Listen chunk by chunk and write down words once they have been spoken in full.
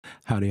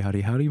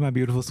Howdy, my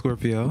beautiful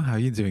Scorpio. How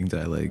you doing,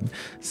 darling?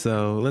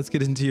 So let's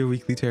get into your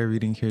weekly tarot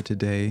reading here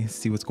today.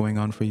 See what's going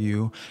on for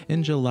you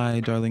in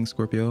July, darling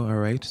Scorpio. All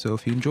right. So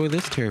if you enjoy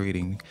this tarot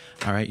reading,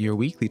 all right, your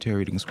weekly tarot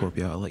reading,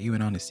 Scorpio, I'll let you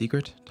in on a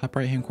secret. Top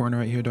right-hand corner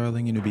right here,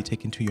 darling, and it'll be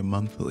taken to your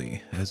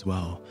monthly as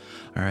well.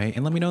 All right.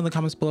 And let me know in the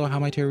comments below how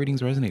my tarot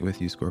readings resonate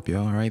with you,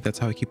 Scorpio. All right. That's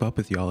how I keep up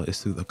with y'all,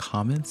 is through the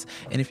comments.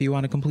 And if you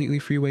want a completely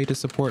free way to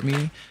support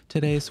me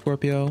today,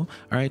 Scorpio, all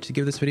right, to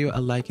give this video a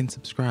like and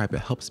subscribe. It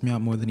helps me out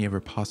more than you ever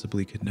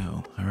possibly could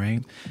know. All right,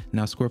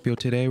 now Scorpio,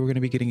 today we're going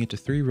to be getting into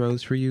 3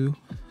 rows for you,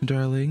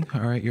 darling.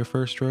 All right, your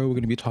first row, we're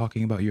going to be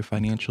talking about your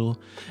financial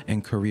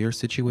and career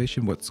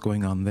situation, what's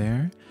going on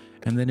there.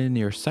 And then in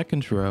your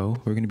second row,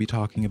 we're going to be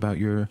talking about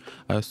your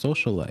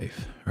social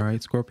life. All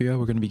right, Scorpio,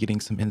 we're going to be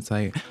getting some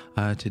insight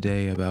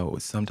today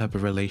about some type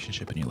of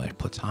relationship in your life.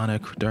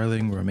 Platonic,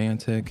 darling,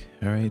 romantic,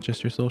 all right,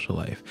 just your social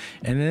life.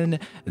 And then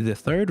the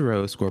third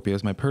row, Scorpio,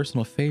 is my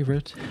personal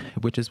favorite,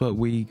 which is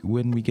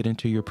when we get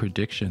into your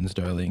predictions,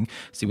 darling,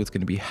 see what's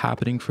going to be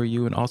happening for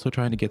you, and also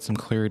trying to get some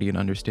clarity and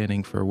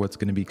understanding for what's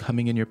going to be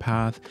coming in your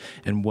path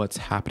and what's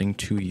happening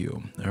to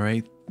you. All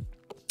right.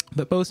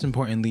 But most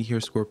importantly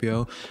here,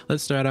 Scorpio,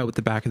 let's start out with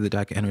the back of the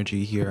deck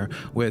energy here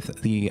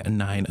with the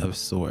 9 of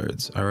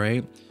Swords. All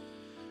right.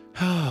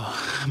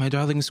 Oh, my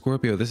darling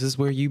Scorpio, this is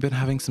where you've been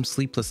having some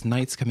sleepless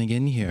nights coming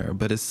in here.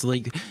 But it's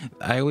like,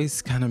 I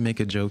always kind of make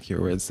a joke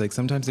here where it's like,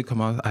 sometimes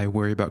I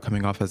worry about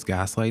coming off as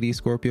gaslighty,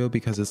 Scorpio,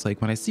 because it's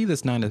like, when I see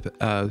this 9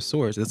 of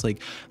Swords, it's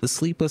like the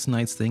sleepless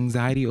nights, the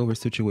anxiety over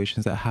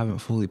situations that haven't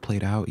fully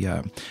played out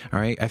yet. All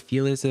right. I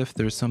feel as if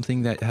there's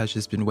something that has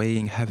just been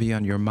weighing heavy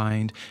on your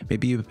mind.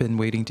 Maybe you've been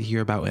waiting to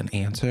hear about an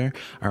answer.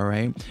 All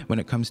right. When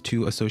it comes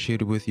to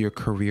associated with your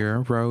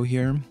career row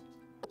here,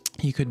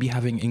 you could be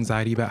having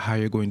anxiety about how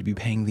you're going to be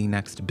paying the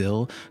next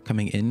bill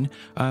coming in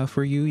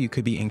for you. You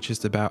could be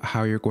anxious about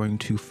how you're going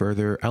to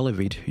further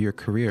elevate your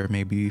career.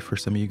 Maybe for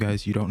some of you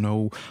guys, you don't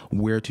know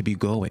where to be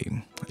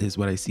going, is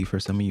what I see for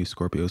some of you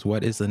Scorpios.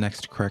 What is the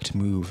next correct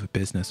move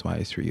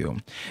business-wise for you?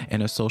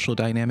 And a social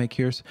dynamic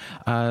here,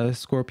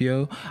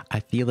 Scorpio,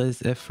 I feel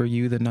as if for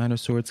you, the 9 of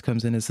Swords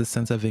comes in as a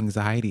sense of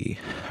anxiety,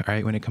 all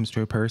right, when it comes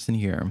to a person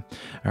here.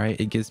 All right,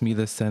 it gives me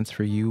the sense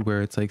for you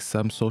where it's like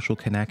some social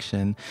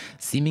connection,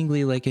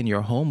 seemingly like in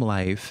your home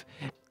life,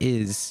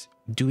 is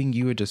doing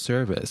you a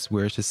disservice,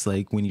 where it's just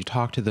like when you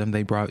talk to them,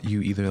 they brought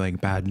you either like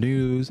bad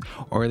news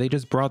or they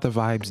just brought the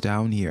vibes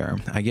down here.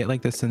 I get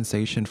like the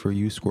sensation for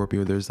you,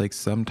 Scorpio, there's like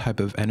some type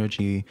of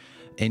energy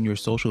in your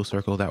social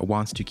circle that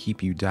wants to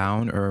keep you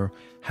down, or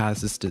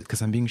has this,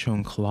 because I'm being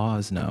shown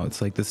claws now,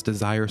 it's like this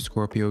desire,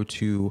 Scorpio,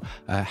 to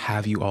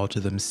have you all to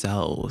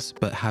themselves,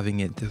 but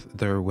having it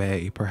their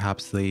way.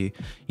 Perhaps they,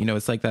 you know,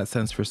 it's like that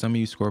sense for some of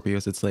you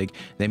Scorpios, it's like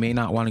they may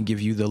not want to give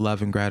you the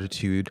love and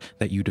gratitude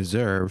that you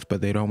deserve,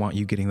 but they don't want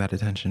you getting that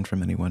attention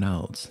from anyone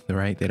else,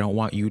 right? They don't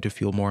want you to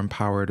feel more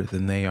empowered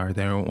than they are.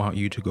 They don't want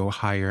you to go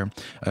higher,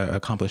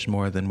 accomplish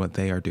more than what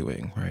they are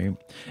doing, right?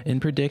 In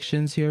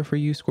predictions here for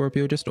you,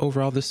 Scorpio, just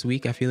overall this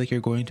week, I feel like you're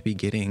going to be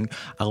getting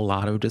a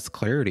lot of just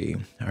clarity.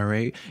 All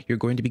right. You're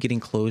going to be getting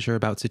closure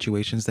about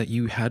situations that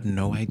you had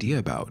no idea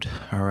about.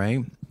 All right.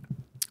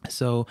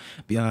 So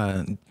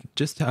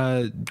just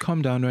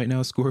calm down right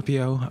now,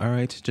 Scorpio. All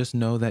right. Just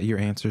know that your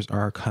answers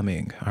are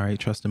coming. All right.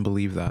 Trust and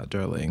believe that,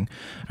 darling.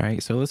 All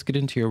right. So let's get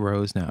into your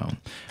rows now. All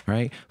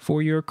right.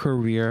 For your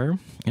career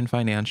and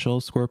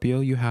financial, Scorpio,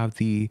 you have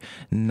the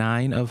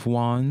 9 of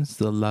Wands,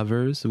 the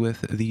Lovers,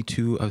 with the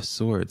 2 of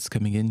Swords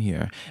coming in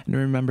here. And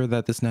remember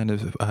that this 9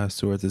 of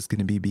Swords is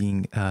going to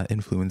be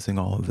influencing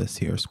all of this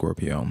here,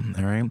 Scorpio.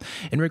 All right.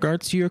 In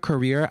regards to your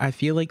career, I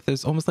feel like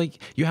there's almost like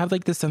you have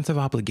like this sense of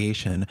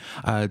obligation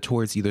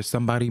towards either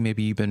somebody.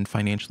 Maybe you've been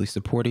financially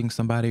supporting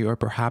somebody, or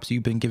perhaps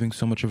you've been giving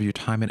so much of your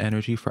time and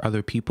energy for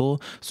other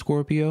people,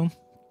 Scorpio.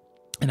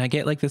 And I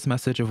get like this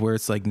message of where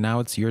it's like, now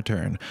it's your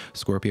turn,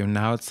 Scorpio.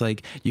 Now it's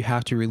like you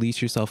have to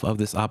release yourself of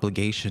this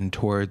obligation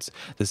towards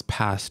this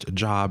past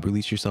job,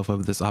 release yourself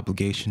of this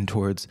obligation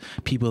towards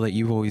people that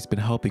you've always been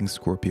helping,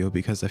 Scorpio,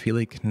 because I feel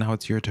like now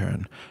it's your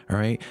turn. All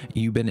right.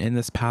 You've been in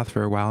this path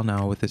for a while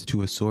now with this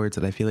 2 of Swords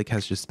that I feel like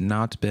has just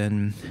not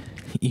been,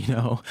 you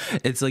know,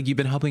 it's like you've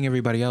been helping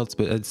everybody else,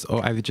 but it's, oh,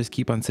 I would just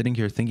keep on sitting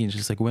here thinking,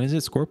 just like, when is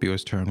it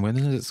Scorpio's turn? When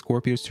is it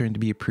Scorpio's turn to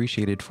be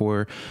appreciated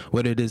for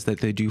what it is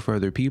that they do for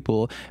other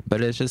people?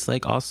 But it's just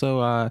like, also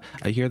I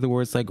hear the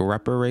words like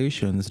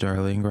reparations,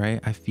 darling,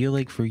 right? I feel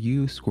like for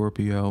you,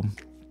 Scorpio,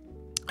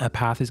 a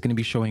path is going to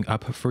be showing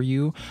up for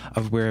you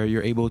of where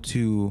you're able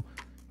to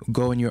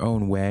go in your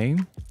own way,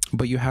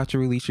 but you have to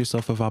release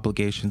yourself of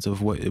obligations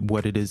of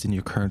what it is in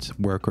your current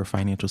work or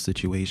financial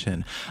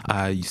situation.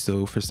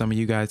 So for some of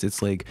you guys,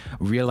 it's like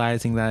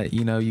realizing that,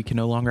 you know, you can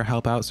no longer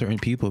help out certain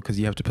people because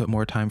you have to put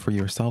more time for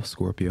yourself,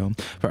 Scorpio.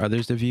 For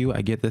others of you,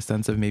 I get this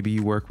sense of maybe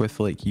you work with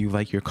like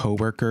your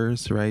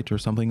coworkers, right, or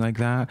something like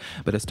that,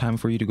 but it's time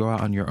for you to go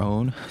out on your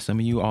own. Some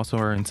of you also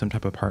are in some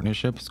type of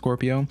partnership,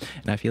 Scorpio,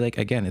 and I feel like,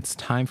 again, it's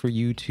time for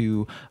you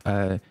to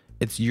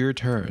it's your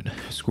turn,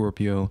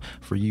 Scorpio,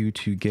 for you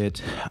to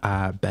get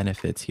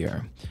benefits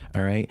here.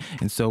 All right.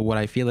 And so what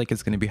I feel like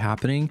is going to be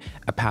happening,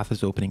 a path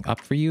is opening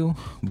up for you,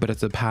 but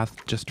it's a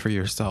path just for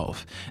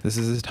yourself. This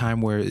is a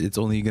time where it's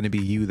only going to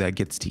be you that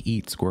gets to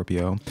eat,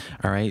 Scorpio.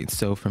 All right.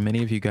 So for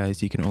many of you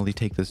guys, you can only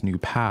take this new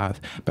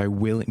path by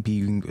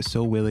being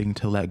so willing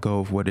to let go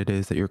of what it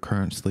is that you're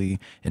currently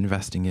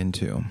investing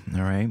into.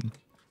 All right.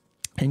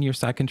 In your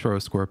second row,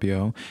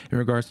 Scorpio, in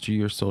regards to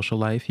your social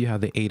life, you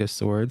have the Eight of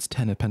Swords,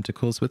 Ten of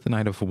Pentacles with the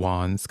Knight of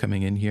Wands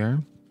coming in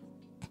here.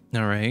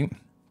 All right.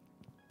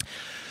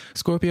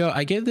 Scorpio,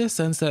 I get this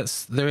sense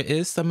that there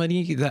is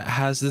somebody that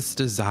has this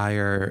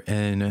desire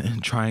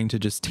in trying to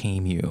just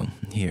tame you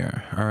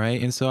here. All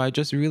right. And so I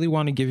just really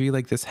want to give you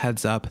like this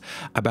heads up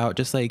about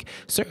just like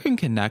certain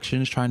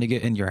connections trying to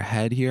get in your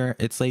head here.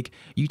 It's like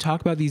you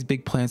talk about these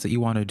big plans that you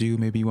want to do.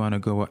 Maybe you want to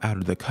go out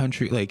of the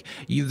country. Like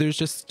there's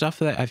just stuff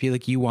that I feel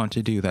like you want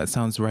to do that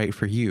sounds right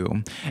for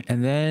you.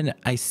 And then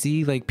I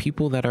see like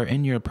people that are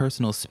in your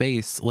personal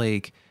space,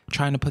 like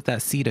trying to put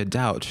that seed of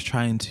doubt,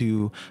 trying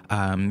to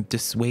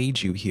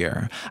dissuade you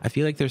here. I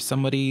feel like there's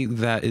somebody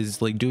that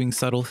is like doing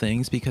subtle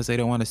things because they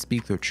don't want to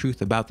speak their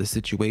truth about the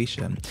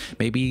situation.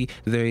 Maybe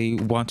they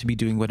want to be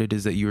doing what it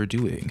is that you're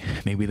doing.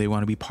 Maybe they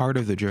want to be part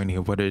of the journey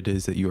of what it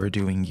is that you are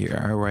doing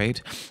here. All right.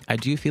 I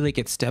do feel like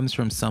it stems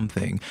from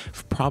something.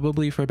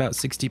 Probably for about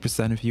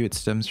 60% of you, it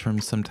stems from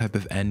some type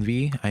of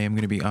envy. I am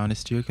going to be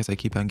honest here because I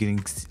keep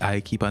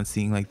on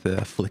seeing like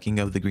the flicking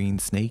of the green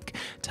snake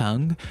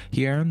tongue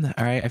here.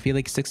 All right. I feel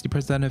like 60%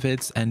 of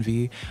it's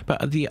envy,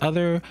 but the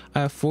other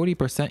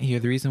 40% here,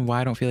 the reason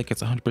why I don't feel like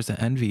it's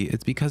 100% envy,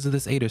 it's because of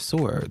this Eight of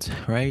Swords,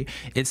 right?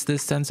 It's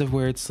this sense of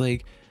where it's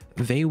like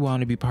they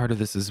want to be part of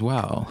this as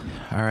well.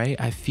 All right.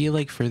 I feel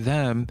like for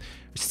them,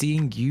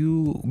 seeing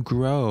you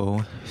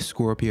grow,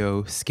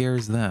 Scorpio,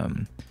 scares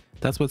them.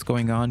 That's what's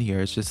going on here.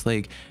 It's just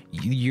like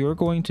you're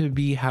going to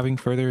be having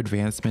further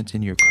advancement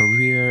in your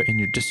career and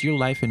your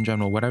life in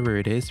general, whatever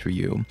it is for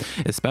you,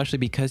 especially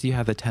because you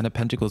have the Ten of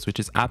Pentacles, which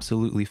is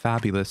absolutely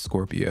fabulous,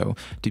 Scorpio,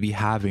 to be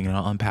having. And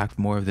I'll unpack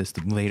more of this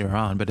later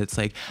on. But it's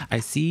like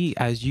I see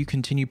as you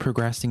continue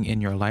progressing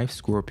in your life,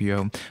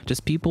 Scorpio,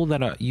 just people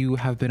that you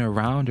have been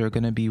around are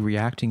going to be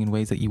reacting in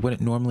ways that you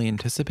wouldn't normally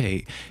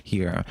anticipate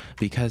here,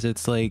 because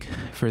it's like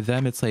for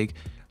them, it's like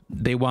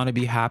they want to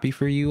be happy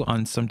for you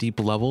on some deep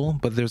level,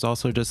 but there's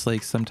also just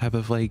like some type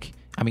of like,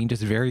 I mean,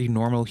 just very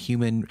normal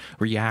human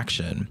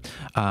reaction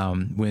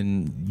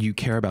when you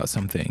care about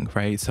something,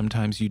 right?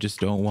 Sometimes you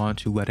just don't want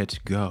to let it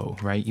go,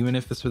 right? Even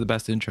if it's for the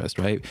best interest,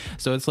 right?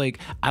 So it's like,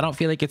 I don't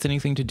feel like it's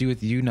anything to do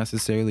with you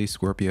necessarily,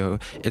 Scorpio.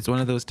 It's one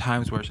of those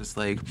times where it's just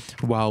like,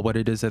 while what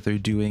it is that they're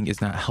doing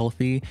is not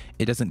healthy,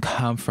 it doesn't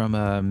come from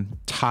a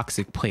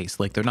toxic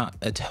place. Like they're not,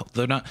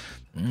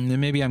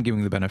 maybe I'm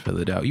giving the benefit of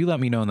the doubt. You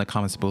let me know in the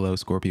comments below,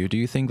 Scorpio. Do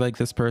you think like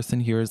this person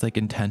here is like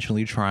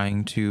intentionally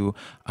trying to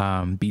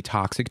be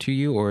toxic to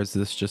you? Or is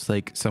this just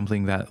like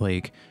something that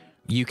like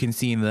you can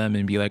see in them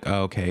and be like,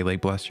 oh, okay, like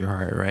bless your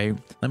heart, right?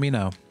 Let me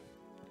know,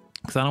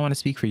 because I don't want to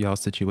speak for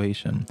y'all's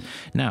situation.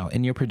 Now,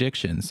 in your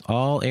predictions,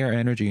 all air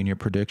energy in your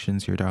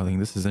predictions here, darling.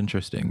 This is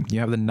interesting.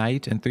 You have the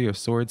Knight and Three of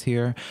Swords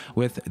here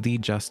with the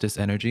Justice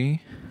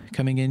energy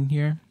coming in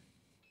here.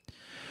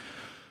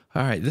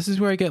 All right, this is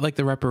where I get like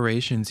the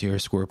reparations here,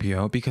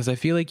 Scorpio, because I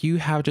feel like you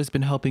have just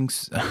been helping,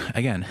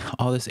 again,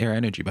 all this air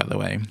energy, by the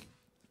way.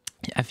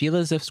 I feel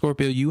as if,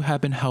 Scorpio, you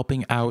have been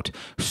helping out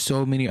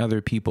so many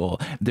other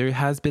people. There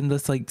has been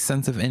this like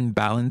sense of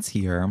imbalance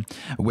here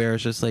where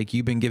it's just like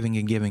you've been giving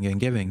and giving and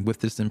giving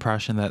with this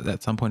impression that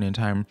at some point in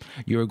time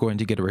you're going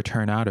to get a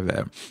return out of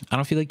it. I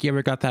don't feel like you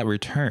ever got that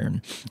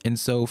return. And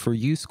so for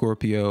you,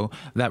 Scorpio,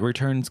 that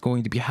return is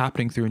going to be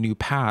happening through a new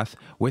path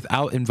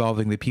without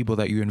involving the people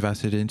that you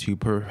invested into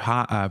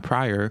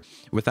prior,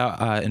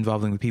 without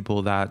involving the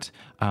people that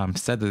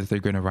said that they're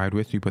going to ride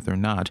with you, but they're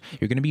not.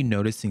 You're going to be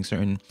noticing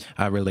certain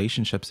relationships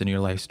in your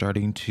life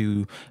starting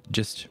to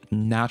just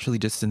naturally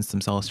distance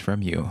themselves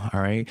from you. All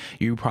right.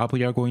 You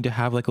probably are going to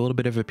have like a little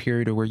bit of a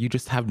period where you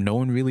just have no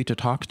one really to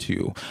talk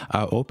to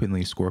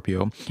openly,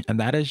 Scorpio. And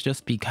that is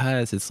just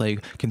because it's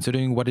like,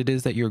 considering what it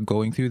is that you're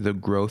going through, the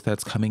growth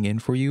that's coming in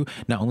for you,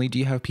 not only do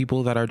you have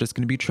people that are just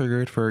going to be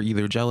triggered for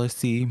either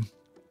jealousy,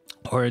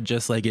 or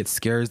just like it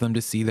scares them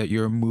to see that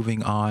you're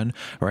moving on,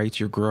 right?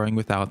 You're growing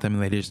without them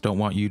and they just don't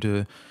want you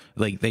to,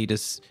 like,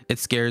 it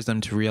scares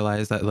them to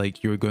realize that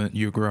like you're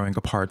growing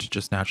apart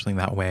just naturally in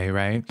that way,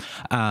 right?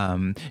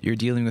 You're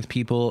dealing with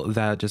people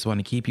that just want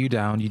to keep you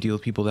down. You deal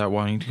with people that are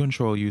wanting to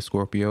control you,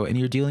 Scorpio, and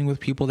you're dealing with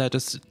people that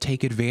just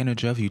take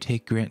advantage of you,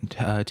 take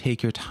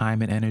your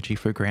time and energy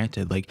for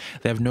granted. Like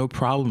they have no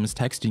problems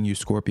texting you,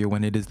 Scorpio,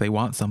 when it is they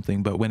want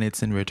something, but when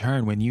it's in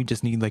return, when you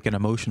just need like an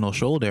emotional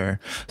shoulder,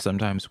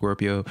 sometimes,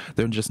 Scorpio,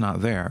 they're just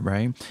not there,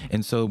 right?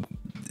 And so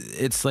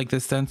it's like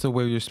this sense of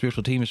where your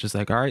spiritual team is just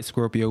like, all right,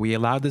 Scorpio, we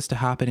allowed this to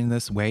happen in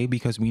this way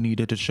because we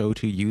needed to show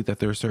to you that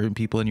there are certain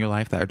people in your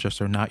life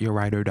that are not your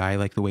ride or die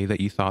like the way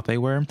that you thought they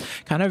were.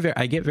 Kind of,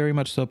 I get very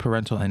much so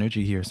parental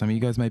energy here. Some of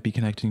you guys might be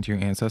connecting to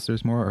your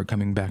ancestors more, or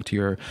coming back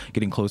to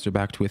getting closer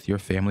back to with your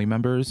family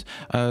members,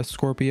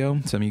 Scorpio.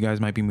 Some of you guys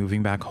might be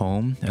moving back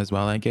home as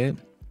well, I get.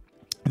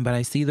 But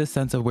I see this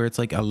sense of where it's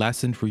like a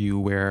lesson for you,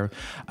 where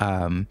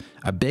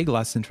a big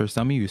lesson for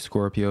some of you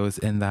Scorpios,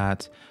 in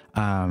that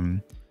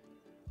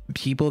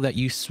people that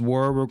you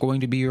swore were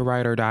going to be your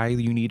ride or die,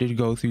 you needed to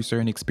go through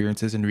certain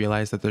experiences and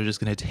realize that they're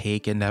just going to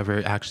take and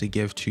never actually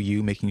give to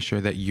you, making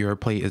sure that your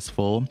plate is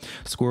full,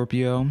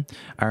 Scorpio.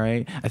 All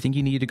right, I think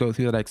you need to go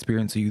through that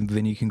experience, so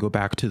then you can go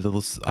back to the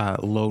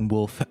lone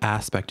wolf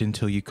aspect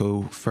until you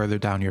go further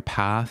down your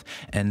path,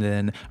 and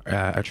then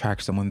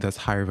attract someone that's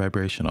higher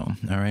vibrational.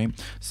 All right,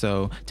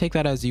 so take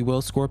that as you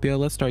will, Scorpio.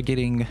 Let's start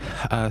getting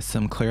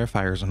some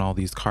clarifiers on all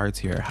these cards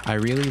here. I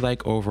really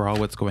like overall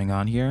what's going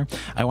on here.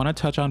 I want to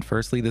touch on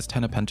firstly this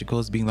 10 of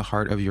Pentacles being the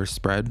heart of your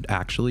spread,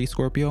 actually,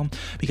 Scorpio,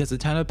 because the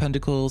 10 of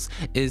Pentacles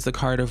is the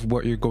card of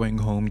what you're going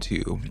home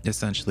to,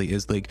 essentially,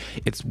 is like,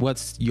 it's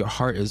what's your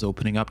heart is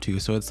opening up to.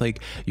 So it's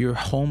like your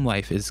home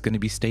life is going to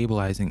be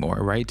stabilizing more,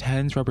 right?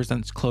 10s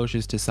represents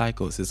closures to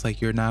cycles. It's like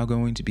you're now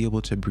going to be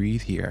able to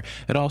breathe here.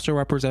 It also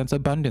represents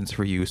abundance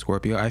for you,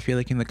 Scorpio. I feel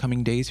like in the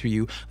coming days for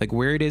you, like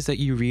where it is that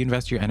you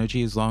reinvest your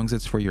energy, as long as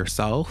it's for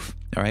yourself,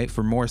 all right,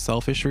 for more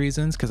selfish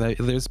reasons, because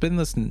there's been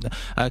this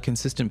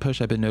consistent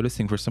push I've been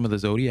noticing for some of the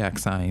Zodiac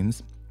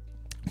signs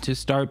to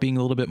start being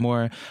a little bit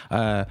more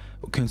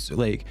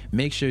like,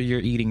 make sure you're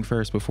eating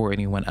first before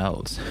anyone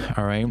else.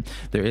 All right,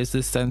 there is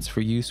this sense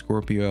for you,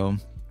 Scorpio,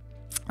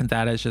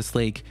 that is just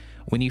like,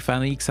 when you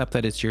finally accept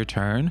that it's your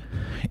turn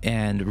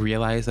and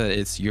realize that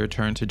it's your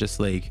turn to just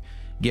like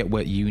get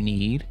what you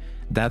need,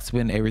 that's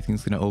when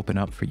everything's going to open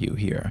up for you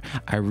here.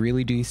 I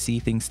really do see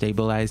things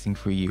stabilizing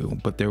for you,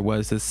 but there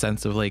was this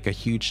sense of like a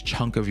huge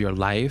chunk of your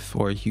life,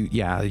 or a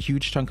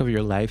huge chunk of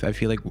your life, I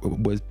feel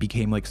like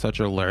became like such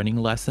a learning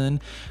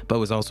lesson, but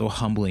was also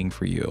humbling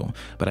for you.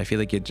 But I feel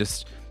like it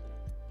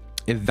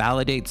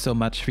validates so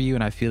much for you,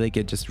 and I feel like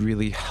it just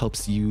really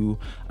helps you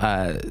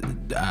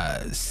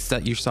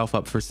set yourself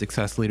up for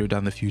success later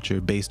down the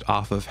future, based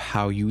off of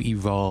how you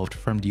evolved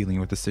from dealing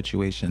with the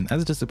situation,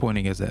 as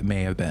disappointing as it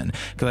may have been.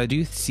 Because I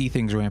do see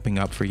things ramping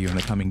up for you in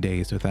the coming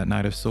days with that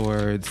Knight of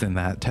Swords and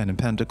that 10 of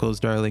Pentacles,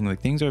 darling.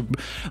 Like, things are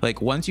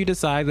like, once you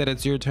decide that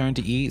it's your turn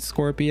to eat,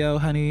 Scorpio,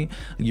 honey,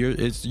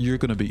 you're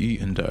gonna be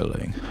eating,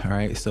 darling. All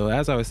right, so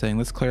as I was saying,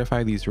 let's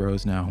clarify these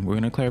rows now. We're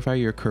gonna clarify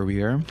your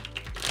career.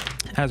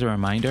 As a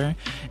reminder,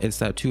 it's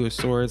that 2 of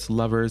Swords,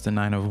 Lovers, and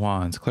 9 of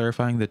Wands.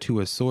 Clarifying the 2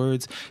 of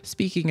Swords.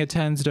 Speaking of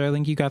 10s,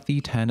 darling, you got the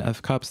 10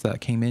 of Cups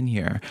that came in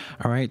here.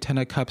 All right, 10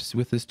 of Cups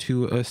with this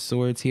 2 of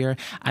Swords here.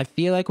 I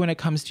feel like when it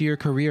comes to your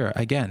career,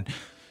 again,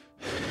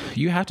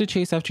 you have to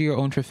chase after your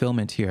own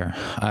fulfillment here,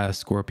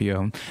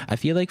 Scorpio. I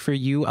feel like for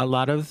you, a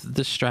lot of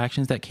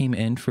distractions that came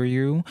in for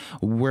you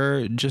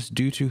were just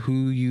due to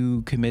who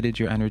you committed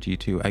your energy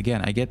to.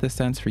 Again, I get the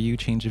sense for you,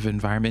 change of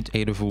environment,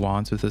 8 of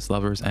Wands with this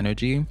Lover's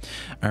energy.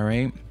 All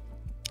right,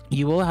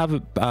 you will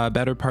have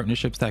better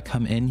partnerships that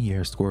come in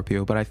here,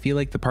 Scorpio, but I feel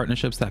like the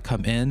partnerships that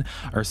come in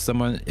are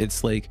someone,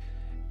 it's like,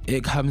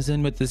 it comes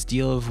in with this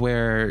deal of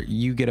where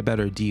you get a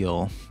better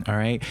deal. All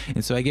right,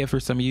 and so I get, for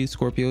some of you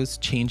Scorpios,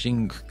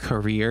 changing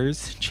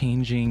careers,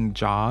 changing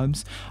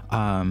jobs,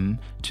 to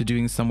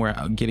going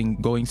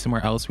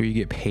somewhere else where you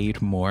get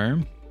paid more.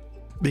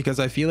 Because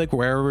I feel like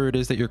wherever it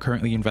is that you're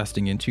currently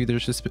investing into,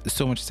 there's just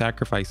so much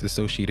sacrifice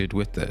associated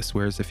with this.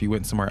 Whereas if you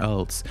went somewhere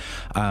else,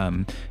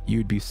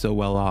 you'd be so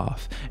well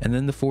off. And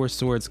then the 4 of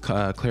Swords,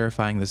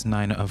 clarifying this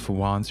 9 of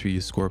Wands for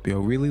you,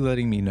 Scorpio, really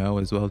letting me know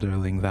as well,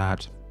 darling,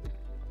 that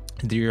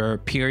your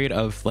period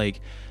of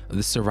like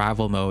the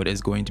survival mode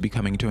is going to be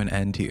coming to an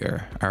end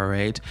here. All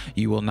right,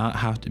 you will not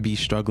have to be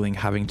struggling,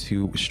 having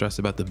to stress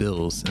about the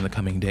bills in the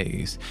coming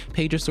days.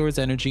 Page of Swords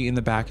energy in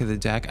the back of the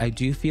deck. I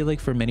do feel like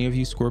for many of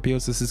you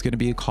Scorpios, this is going to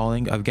be a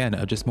calling, again,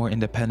 of just more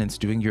independence,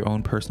 doing your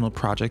own personal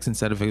projects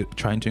instead of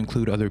trying to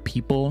include other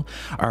people.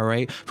 All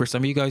right, for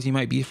some of you guys, you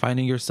might be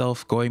finding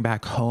yourself going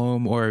back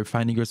home, or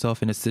finding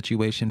yourself in a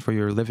situation for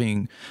your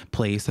living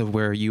place of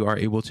where you are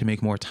able to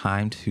make more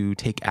time to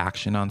take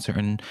action on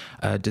certain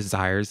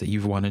desires that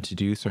you've wanted to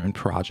do, certain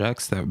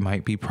projects that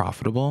might be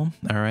profitable.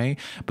 All right,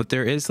 but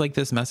there is like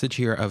this message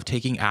here of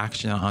taking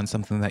action on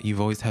something that you've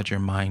always had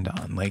your mind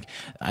on. Like,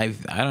 I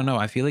don't know,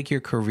 I feel like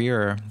your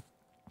career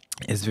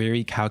is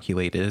very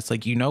calculated. It's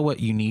like, you know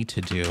what you need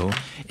to do,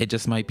 it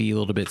just might be a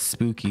little bit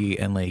spooky,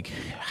 and like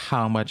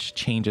how much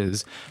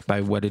changes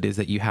by what it is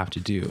that you have to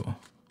do.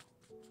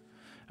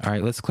 All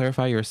right, let's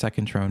clarify your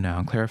second row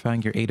now.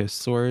 Clarifying your Eight of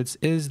Swords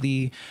is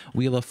the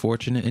Wheel of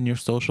Fortune in your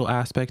social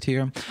aspect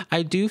here.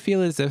 I do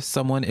feel as if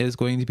someone is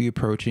going to be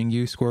approaching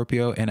you,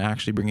 Scorpio, and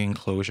actually bringing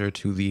closure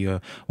to the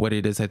what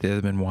it is that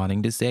they've been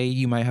wanting to say.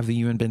 You might have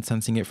even been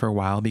sensing it for a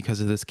while because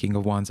of this King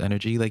of Wands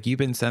energy. Like, you've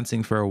been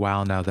sensing for a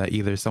while now that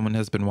either someone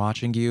has been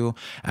watching you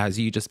as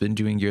you just been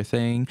doing your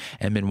thing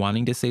and been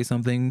wanting to say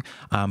something,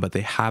 but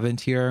they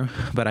haven't here.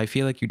 But I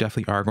feel like you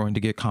definitely are going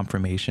to get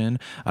confirmation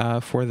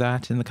for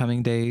that in the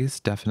coming days.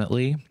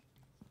 Definitely.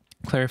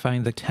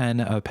 Clarifying the 10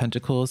 of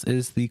Pentacles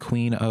is the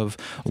Queen of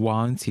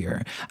Wands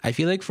here. I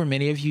feel like for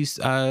many of you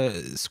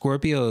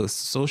Scorpios,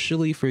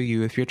 socially for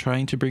you, if you're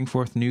trying to bring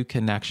forth new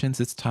connections,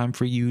 it's time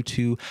for you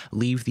to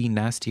leave the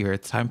nest here.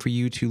 It's time for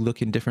you to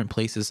look in different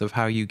places of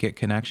how you get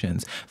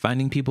connections,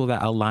 finding people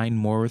that align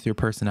more with your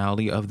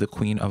personality of the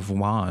Queen of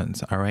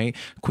Wands. All right,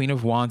 Queen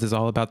of Wands is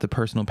all about the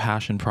personal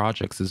passion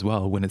projects as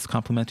well, when it's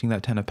complementing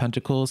that 10 of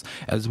Pentacles.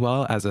 As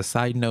well, as a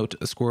side note,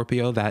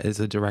 Scorpio, that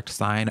is a direct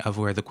sign of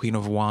where the Queen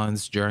of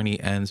Wands journey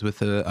ends with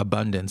the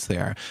abundance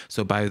there.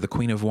 So by the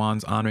Queen of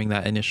Wands honoring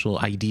that initial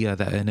idea,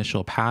 that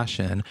initial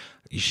passion,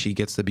 she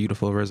gets the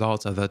beautiful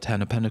results of the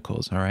 10 of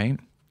Pentacles. All right.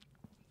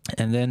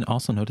 And then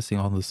also noticing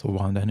all this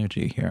wand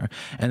energy here.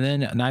 And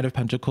then Knight of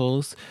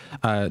Pentacles,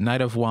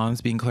 Knight of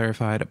Wands being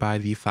clarified by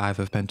the 5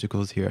 of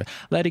Pentacles here,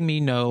 letting me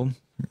know,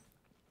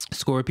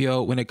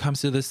 Scorpio, when it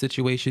comes to this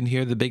situation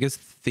here, the biggest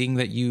thing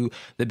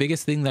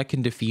that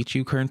can defeat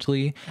you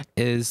currently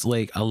is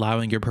like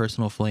allowing your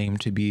personal flame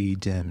to be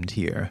dimmed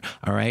here.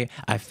 All right.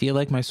 I feel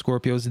like, my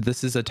Scorpios,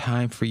 this is a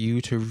time for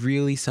you to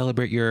really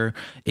celebrate your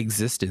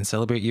existence,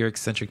 celebrate your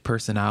eccentric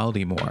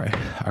personality more.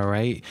 All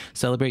right.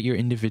 Celebrate your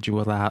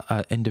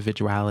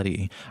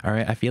individuality. All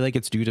right. I feel like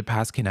it's due to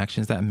past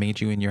connections that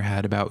made you in your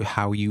head about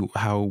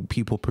how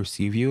people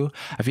perceive you.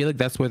 I feel like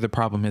that's where the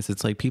problem is.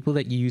 It's like people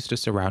that you used to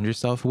surround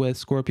yourself with,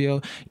 Scorpio,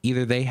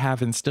 either they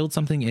have instilled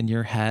something in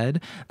your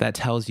head that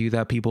tells you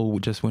that people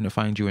just wouldn't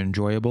find you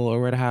enjoyable or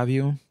what have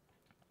you,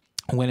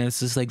 when it's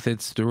just like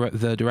it's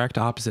the direct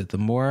opposite. The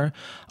more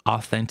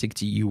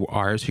authentic you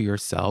are to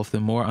yourself,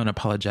 the more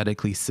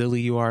unapologetically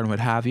silly you are and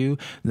what have you,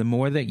 the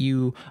more that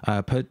you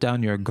put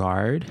down your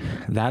guard,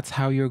 that's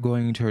how you're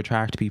going to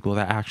attract people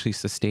that actually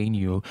sustain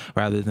you,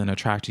 rather than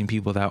attracting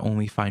people that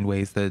only find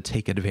ways to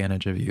take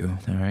advantage of you.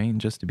 All right,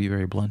 just to be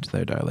very blunt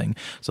there, darling.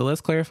 So let's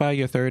clarify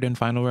your third and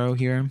final row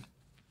here,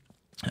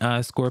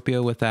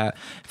 Scorpio, with that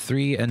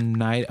 3 and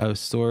Knight of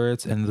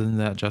Swords, and then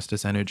that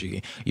Justice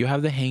energy. You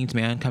have the Hanged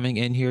Man coming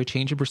in here.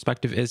 Change of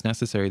perspective is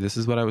necessary. This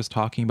is what I was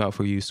talking about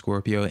for you,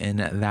 Scorpio, in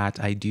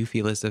that I do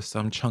feel as if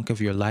some chunk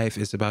of your life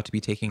is about to be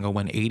taking a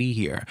 180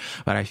 here,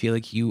 but I feel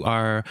like you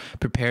are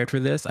prepared for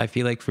this. I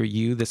feel like for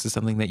you, this is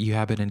something that you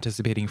have been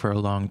anticipating for a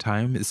long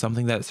time. It's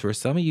something that for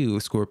some of you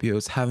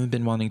Scorpios haven't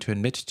been wanting to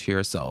admit to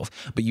yourself,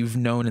 but you've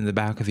known in the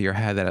back of your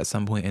head that at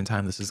some point in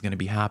time this is going to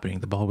be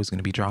happening. The ball was going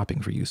to be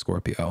dropping for you,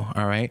 Scorpio.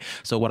 All right.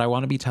 So what I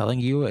want to be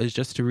telling you is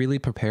just to really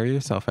prepare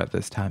yourself at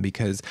this time,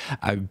 because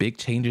big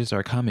changes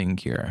are coming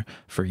here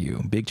for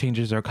you. Big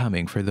changes are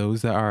coming for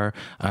those that are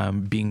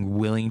being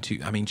willing to,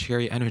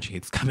 Cherry energy,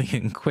 it's coming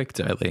in quick,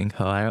 darling.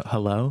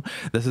 Hello.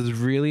 This is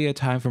really a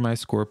time for my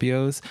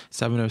Scorpios.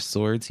 7 of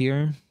Swords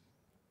here.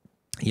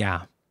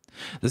 Yeah.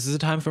 This is a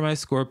time for my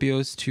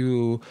Scorpios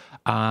to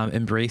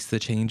embrace the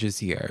changes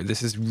here.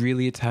 This is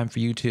really a time for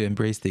you to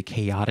embrace the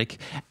chaotic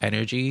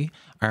energy.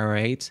 All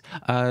right,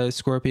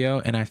 Scorpio.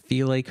 And I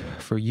feel like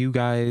for you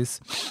guys,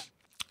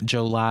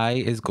 July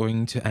is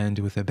going to end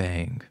with a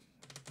bang.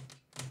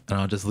 And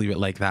I'll just leave it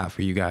like that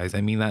for you guys.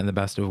 I mean that in the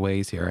best of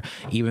ways here,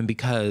 even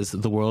because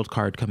the World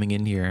card coming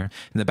in here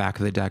in the back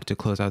of the deck to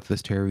close out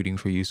this tarot reading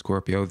for you,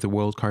 Scorpio. The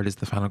World card is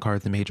the final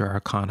card, the major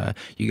arcana.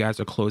 You guys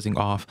are closing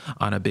off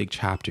on a big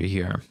chapter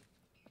here.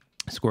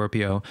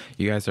 Scorpio,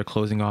 you guys are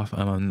closing off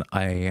on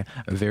a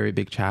very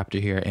big chapter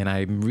here, and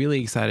I'm really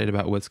excited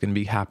about what's going to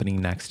be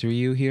happening next to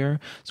you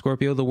here,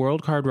 Scorpio. The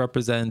World card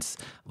represents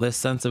this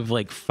sense of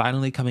like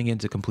finally coming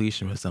into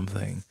completion with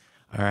something.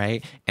 All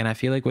right, and I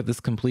feel like with this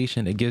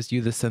completion, it gives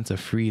you the sense of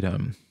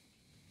freedom.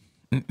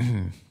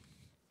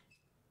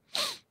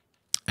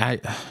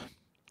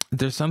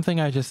 There's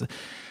something I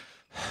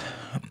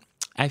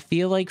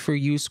feel like for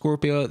you,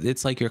 Scorpio,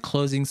 it's like you're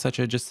closing such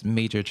a just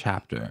major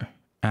chapter.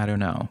 I don't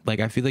know. Like,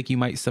 I feel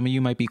like some of you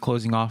might be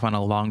closing off on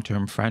a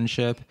long-term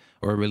friendship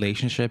or a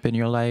relationship in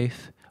your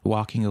life,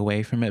 walking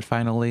away from it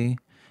finally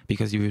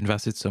because you've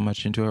invested so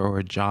much into it, or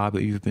a job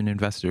that you've been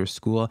invested, or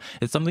school.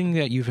 It's something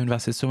that you've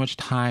invested so much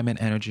time and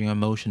energy and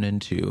emotion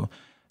into,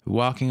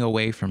 walking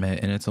away from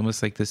it. And it's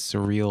almost like this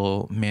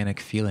surreal manic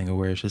feeling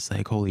where it's just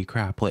like, holy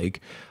crap,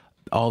 like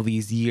all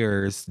these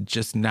years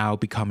just now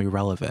become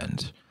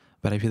irrelevant.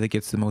 But I feel like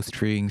it's the most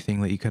freeing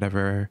thing that you could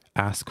ever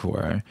ask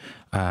for,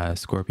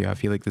 Scorpio. I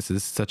feel like this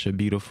is such a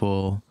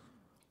beautiful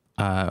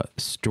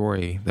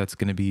story that's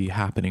going to be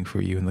happening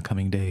for you in the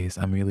coming days.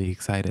 I'm really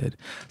excited.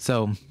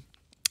 So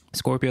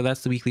Scorpio,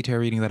 that's the weekly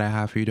tarot reading that I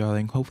have for you,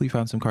 darling. Hopefully you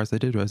found some cards that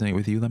did resonate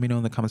with you. Let me know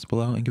in the comments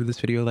below and give this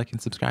video a like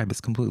and subscribe. It's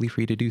completely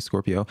free to do,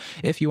 Scorpio.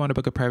 If you want to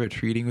book a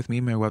private reading with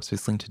me, my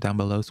website's linked down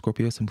below,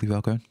 Scorpio,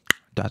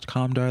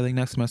 SimplyVelca.com, darling.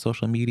 Next to my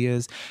social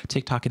medias,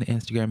 TikTok and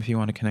Instagram if you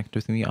want to connect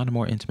with me on a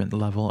more intimate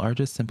level, or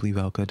just Simply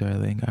Velca,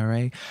 darling. All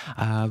right.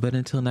 But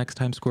until next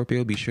time,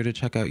 Scorpio, be sure to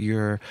check out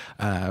your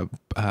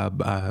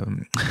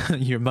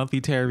your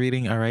monthly tarot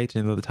reading, all right,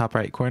 in the top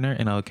right corner,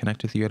 and I'll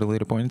connect with you at a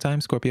later point in time,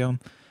 Scorpio.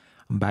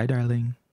 Bye, darling.